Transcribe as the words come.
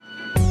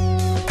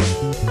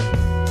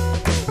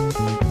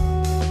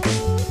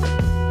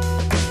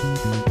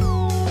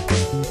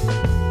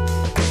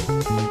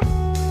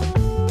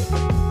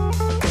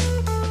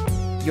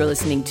You're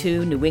listening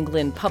to New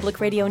England Public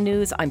Radio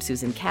News. I'm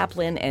Susan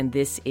Kaplan, and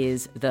this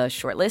is The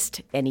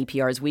Shortlist,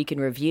 NEPR's Week in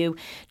Review.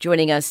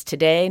 Joining us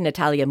today,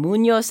 Natalia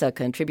Munoz, a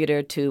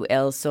contributor to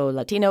El Sol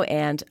Latino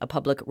and a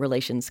public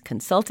relations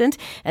consultant,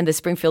 and the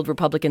Springfield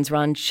Republican's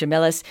Ron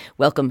Chimeles.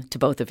 Welcome to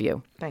both of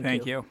you.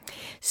 Thank you.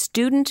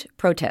 Student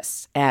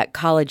protests at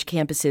college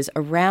campuses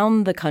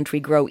around the country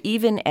grow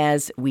even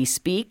as we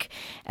speak.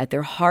 At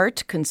their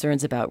heart,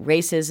 concerns about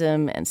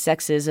racism and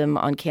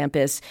sexism on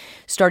campus.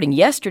 Starting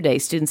yesterday,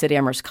 students at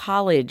Amherst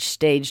College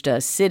staged a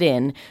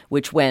sit-in,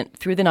 which went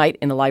through the night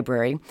in the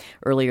library.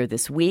 Earlier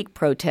this week,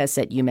 protests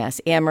at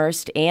UMass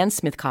Amherst and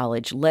Smith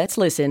College. Let's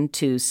listen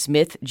to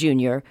Smith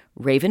Jr.,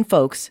 Raven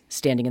Folks,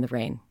 standing in the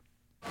rain.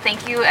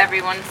 Thank you,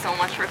 everyone, so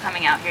much for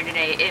coming out here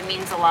today. It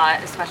means a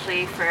lot,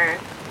 especially for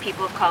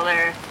people of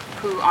color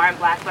who aren't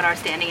Black but are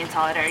standing in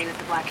solidarity with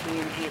the Black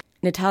community.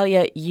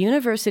 Natalia,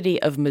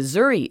 University of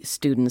Missouri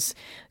students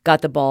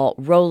got the ball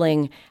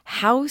rolling.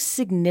 How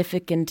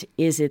significant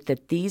is it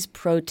that these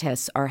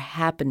protests are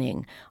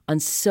happening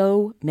on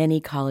so many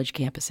college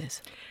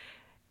campuses?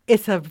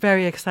 It's a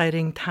very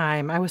exciting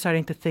time. I was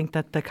starting to think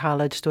that the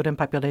college student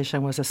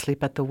population was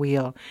asleep at the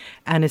wheel.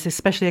 And it's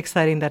especially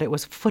exciting that it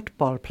was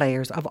football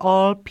players, of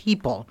all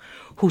people,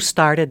 who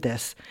started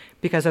this.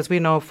 Because as we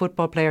know,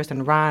 football players,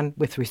 and Ron,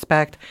 with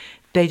respect,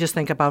 they just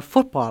think about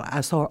football,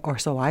 or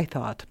so I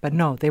thought. But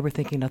no, they were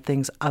thinking of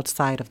things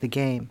outside of the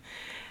game.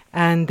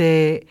 And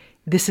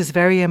this is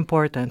very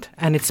important,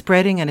 and it's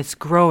spreading and it's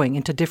growing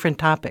into different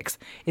topics.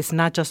 It's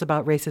not just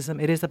about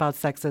racism. It is about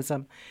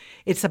sexism.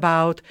 It's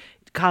about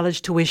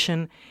college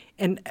tuition.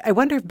 And I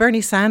wonder if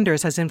Bernie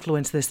Sanders has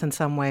influenced this in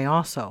some way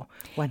also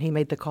when he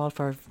made the call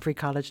for free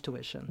college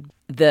tuition.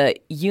 The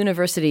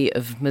University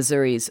of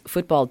Missouri's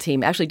football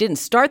team actually didn't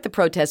start the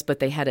protest, but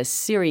they had a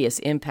serious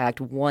impact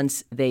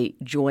once they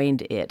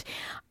joined it.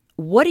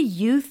 What do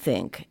you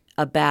think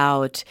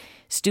about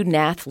student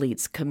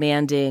athletes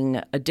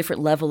commanding a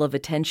different level of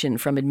attention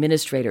from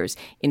administrators?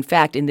 In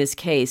fact, in this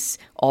case,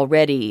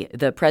 already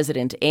the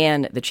president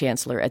and the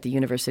chancellor at the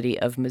University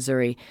of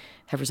Missouri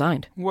have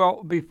resigned.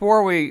 Well,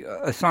 before we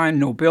assign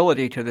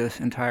nobility to this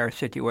entire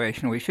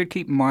situation, we should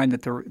keep in mind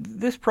that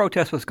this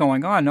protest was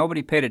going on.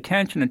 Nobody paid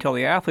attention until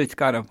the athletes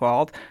got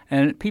involved,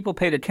 and people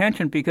paid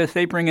attention because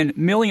they bring in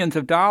millions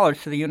of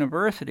dollars to the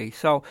university.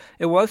 So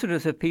it wasn't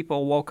as if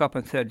people woke up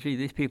and said, gee,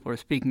 these people are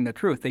speaking the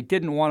truth. They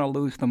didn't want to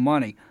lose the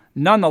money.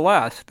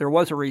 Nonetheless, there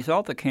was a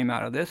result that came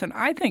out of this, and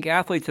I think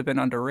athletes have been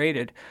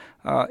underrated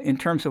in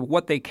terms of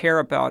what they care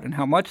about and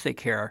how much they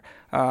care.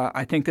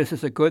 I think this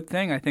is a good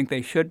thing. I think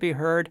they should be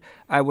heard.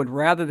 I would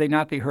rather they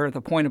not be heard at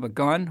the point of a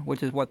gun,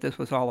 which is what this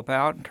was all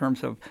about in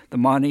terms of the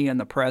money and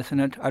the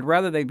president. I'd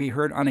rather they be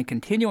heard on a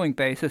continuing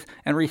basis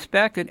and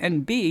respected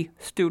and be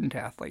student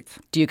athletes.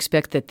 Do you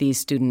expect that these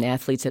student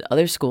athletes at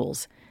other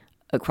schools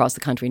across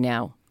the country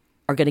now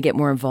are going to get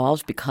more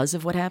involved because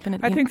of what happened?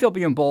 I think they'll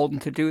be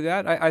emboldened to do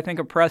that. I think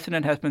a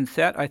precedent has been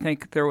set. I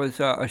think there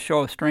was a show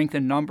of strength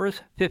in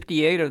numbers.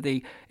 58 of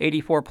the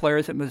 84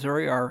 players at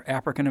Missouri are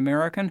African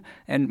American,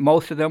 and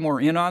most of them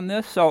were in on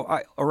this.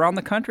 So around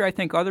the country, I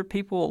think other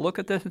people will look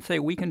at this and say,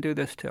 we can do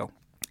this too.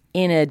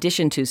 In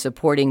addition to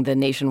supporting the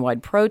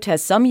nationwide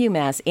protests, some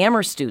UMass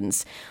Amherst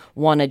students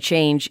want a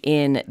change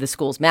in the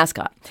school's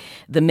mascot,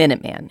 the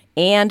Minuteman,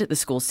 and the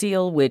school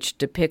seal, which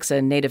depicts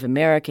a Native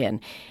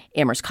American.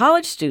 Amherst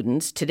College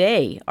students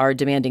today are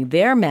demanding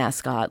their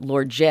mascot,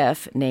 Lord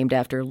Jeff, named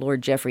after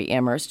Lord Jeffrey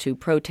Amherst, who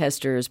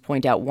protesters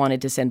point out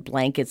wanted to send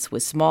blankets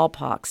with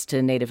smallpox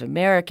to Native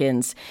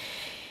Americans.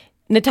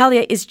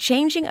 Natalia, is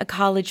changing a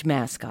college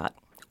mascot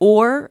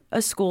or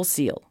a school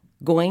seal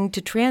going to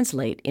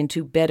translate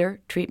into better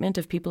treatment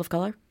of people of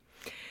color?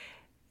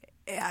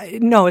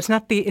 No, it's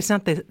not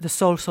the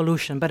sole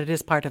solution, but it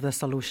is part of the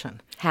solution.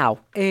 How?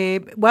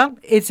 Well,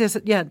 it's just,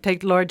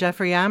 take Lord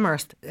Jeffrey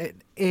Amherst.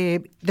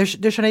 There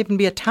shouldn't even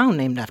be a town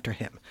named after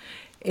him.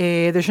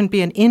 There shouldn't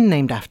be an inn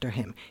named after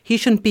him. He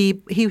shouldn't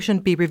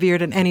be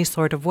revered in any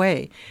sort of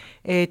way.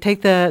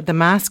 Take the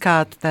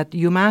mascot that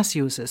UMass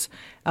uses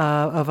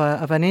of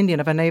an Indian,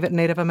 of a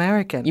Native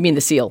American. You mean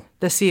the seal?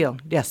 The seal,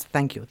 yes,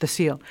 thank you, the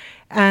seal.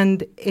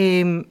 And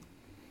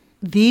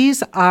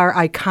these are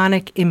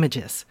iconic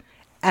images.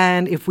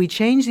 And if we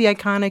change the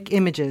iconic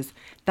images,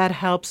 that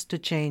helps to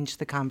change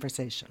the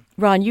conversation.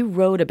 Ron, you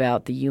wrote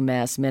about the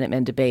UMass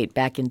Minutemen debate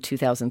back in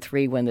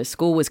 2003 when the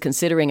school was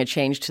considering a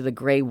change to the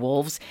Gray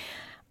Wolves.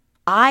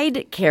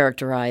 I'd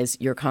characterize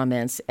your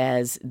comments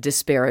as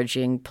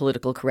disparaging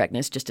political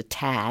correctness, just a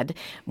tad.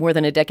 More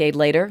than a decade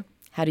later,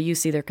 how do you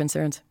see their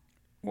concerns?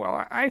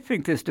 Well, I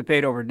think this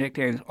debate over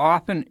nicknames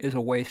often is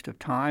a waste of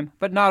time,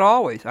 but not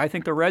always. I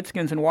think the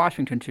Redskins in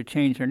Washington should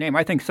change their name.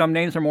 I think some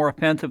names are more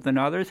offensive than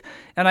others,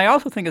 and I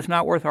also think it's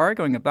not worth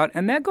arguing about,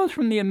 and that goes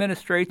from the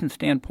administration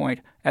standpoint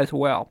as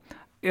well.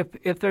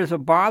 If there's a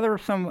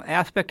bothersome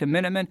aspect of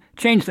Minutemen,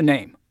 change the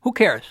name. Who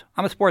cares?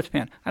 I'm a sports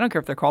fan. I don't care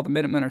if they're called the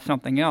Minutemen or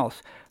something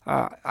else.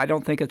 I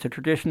don't think it's a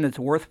tradition that's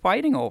worth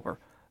fighting over.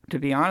 to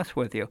be honest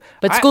with you.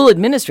 But school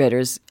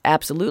administrators,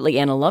 absolutely,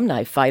 and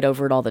alumni fight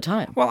over it all the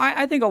time. Well,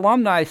 I think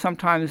alumni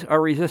sometimes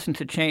are resistant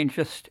to change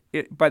just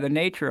by the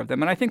nature of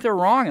them, and I think they're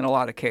wrong in a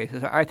lot of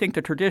cases. I think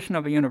the tradition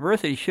of a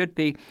university should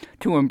be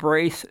to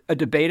embrace a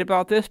debate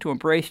about this, to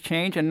embrace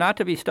change, and not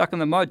to be stuck in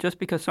the mud just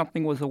because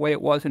something was the way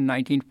it was in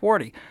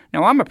 1940.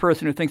 Now, I'm a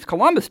person who thinks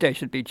Columbus Day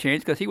should be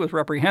changed because he was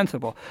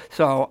reprehensible.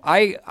 So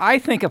I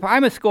think if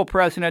I'm a school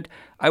president,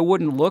 I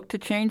wouldn't look to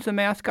change the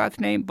mascot's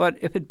name, but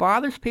if it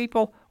bothers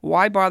people,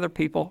 why bother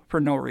people for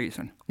no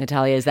reason?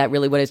 Natalia, is that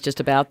really what it's just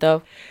about,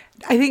 though?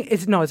 I think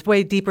it's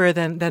way deeper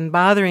than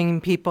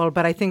bothering people,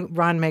 but I think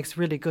Ron makes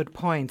really good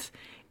points.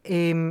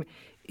 The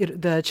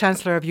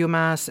Chancellor of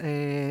UMass,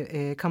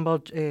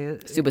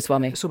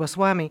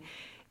 Subaswamy,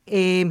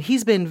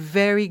 he's been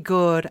very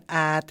good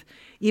at,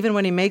 even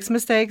when he makes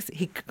mistakes,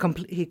 he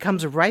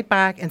comes right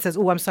back and says,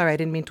 "Oh, I'm sorry, I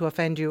didn't mean to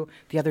offend you."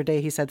 The other day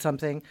he said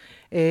something.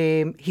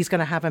 He's going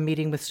to have a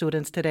meeting with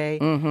students today,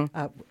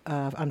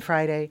 on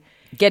Friday.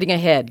 Getting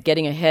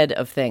ahead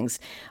of things.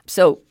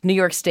 So New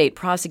York State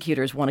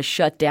prosecutors want to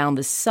shut down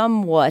the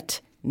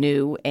somewhat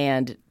new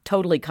and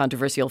totally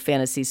controversial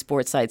fantasy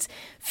sports sites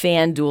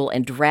FanDuel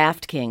and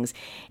DraftKings.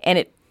 And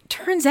it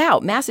turns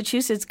out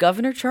Massachusetts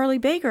Governor Charlie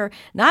Baker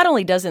not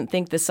only doesn't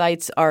think the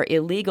sites are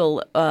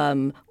illegal,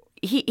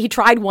 he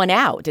tried one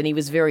out, and he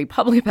was very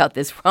public about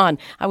this. Ron,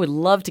 I would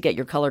love to get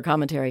your color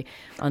commentary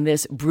on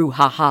this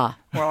brouhaha.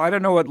 Well, I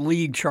don't know what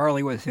league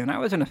Charlie was in. I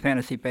was in a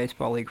fantasy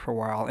baseball league for a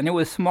while, and it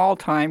was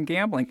small-time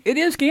gambling. It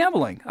is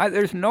gambling.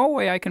 There's no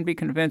way I can be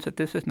convinced that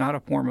this is not a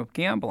form of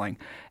gambling,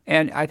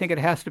 and I think it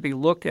has to be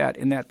looked at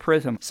in that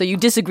prism. So you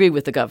disagree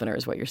with the governor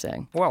is what you're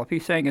saying? Well, if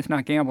he's saying it's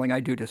not gambling, I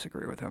do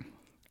disagree with him.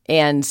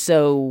 And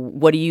so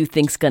what do you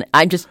think's going to –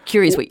 I'm just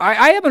curious.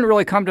 I haven't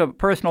really come to a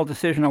personal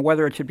decision on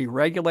whether it should be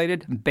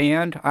regulated,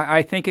 banned.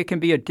 I think it can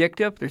be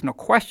addictive. There's no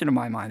question in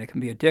my mind it can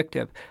be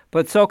addictive.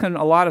 But so can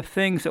a lot of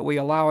things that we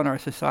allow in our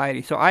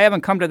society. So I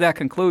haven't come to that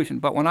conclusion.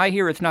 But when I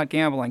hear it's not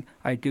gambling,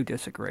 I do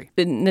disagree.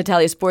 But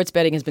Natalia, sports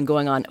betting has been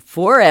going on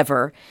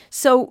forever.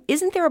 So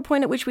isn't there a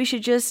point at which we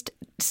should just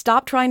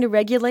stop trying to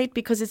regulate?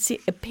 Because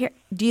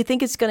do you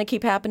think it's going to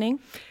keep happening?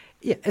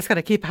 Yeah, it's going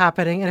to keep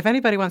happening. And if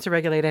anybody wants to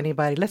regulate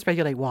anybody, let's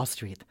regulate Wall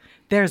Street.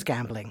 There's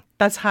gambling.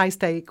 That's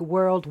high-stake,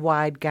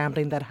 worldwide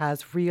gambling that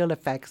has real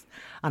effects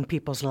on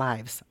people's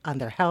lives, on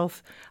their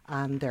health,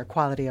 on their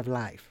quality of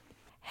life.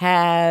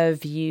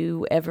 Have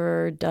you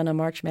ever done a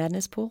March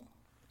Madness pool?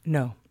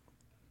 No.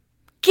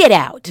 Get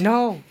out.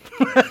 No.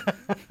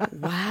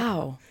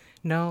 Wow.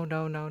 No.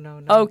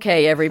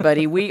 Okay,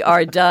 everybody, we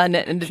are done.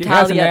 Natalia, she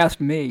hasn't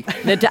asked me.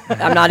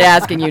 I'm not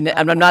asking you.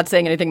 I'm not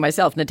saying anything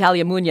myself.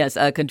 Natalia Munoz,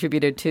 a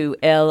contributor to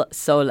El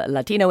Sol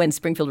Latino, and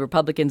Springfield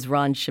Republican's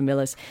Ron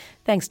Shamilis.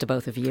 Thanks to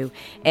both of you.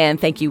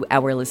 And thank you,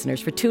 our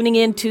listeners, for tuning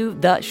in to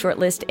The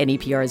Shortlist,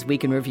 NEPR's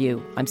Week in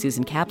Review. I'm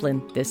Susan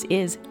Kaplan. This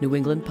is New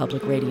England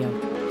Public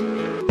Radio.